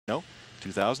No,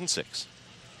 2006.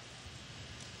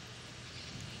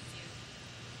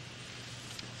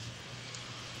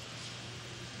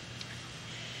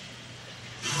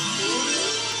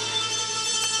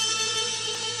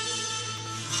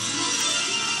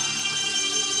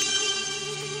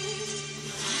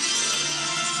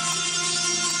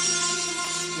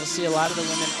 You'll see a lot of the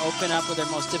women open up with their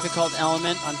most difficult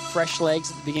element on fresh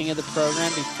legs at the beginning of the program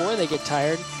before they get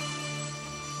tired.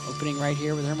 Opening right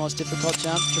here with her most difficult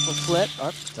jump, triple flip,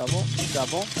 up, double,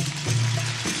 double.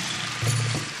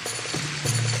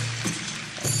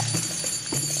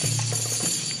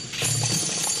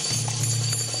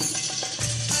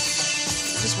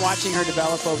 Just watching her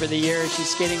develop over the years, she's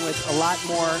skating with a lot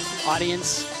more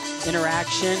audience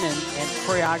interaction, and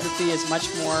choreography is much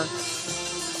more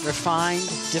refined,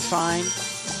 defined,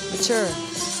 mature.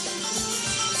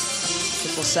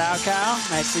 Triple sow cow,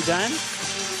 nicely done.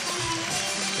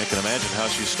 I can imagine how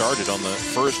she started on the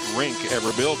first rink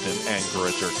ever built in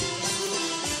Ankara, Turkey.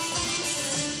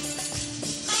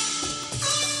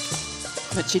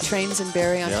 But she trains in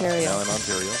Barrie, Ontario. Now in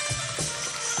Ontario.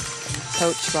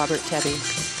 Coach Robert Tebby.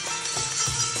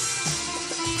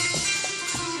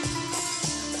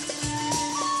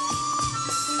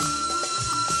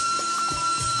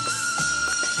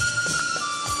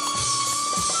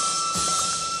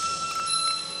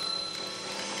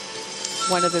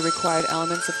 One of the required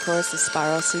elements, of course, is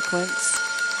spiral sequence.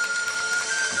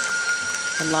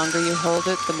 The longer you hold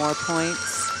it, the more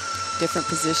points. Different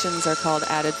positions are called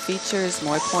added features,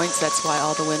 more points. That's why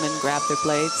all the women grab their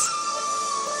blades.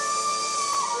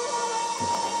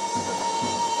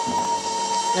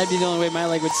 That'd be the only way my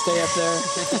leg would stay up there.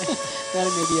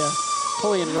 That'd maybe a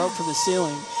pulley and rope from the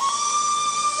ceiling.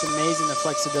 It's amazing, the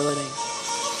flexibility.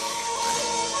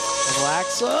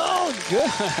 Relax. Oh,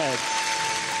 good.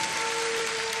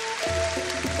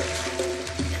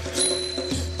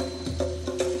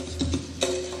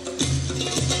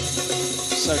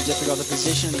 So difficult to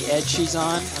position the edge she's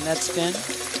on that spin.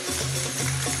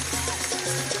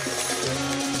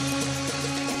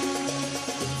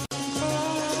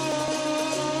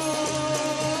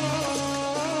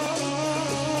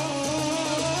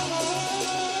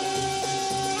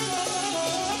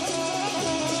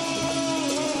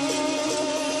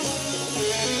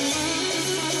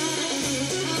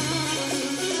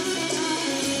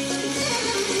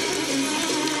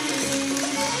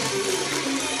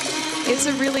 It's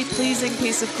a really pleasing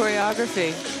piece of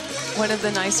choreography. One of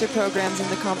the nicer programs in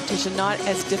the competition, not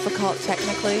as difficult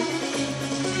technically,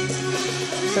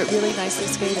 but really nicely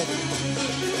skated.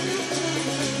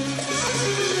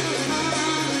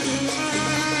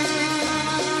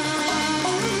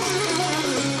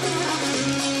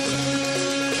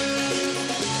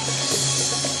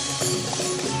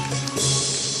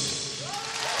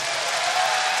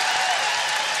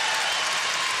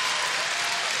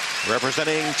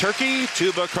 Representing Turkey,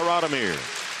 Tuğba Karademir.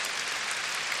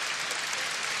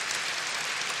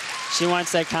 She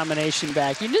wants that combination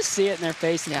back. You can just see it in their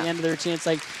face at the end of the routine. It's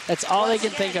like, that's all they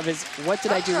can think of is, what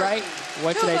did I do right?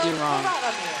 What did I do wrong?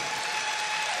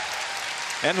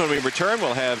 And when we return,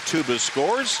 we'll have Tuğba's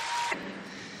scores.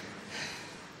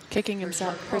 Kicking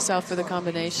herself for the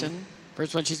combination.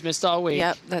 First one she's missed all week.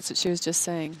 Yep, that's what she was just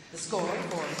saying. The score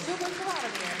for Tuğba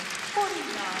Karademir,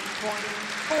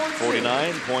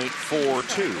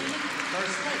 49.42.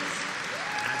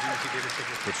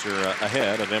 Puts her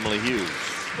ahead of Emily Hughes.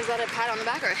 Was that a pat on the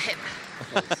back or a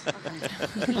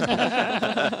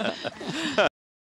hip?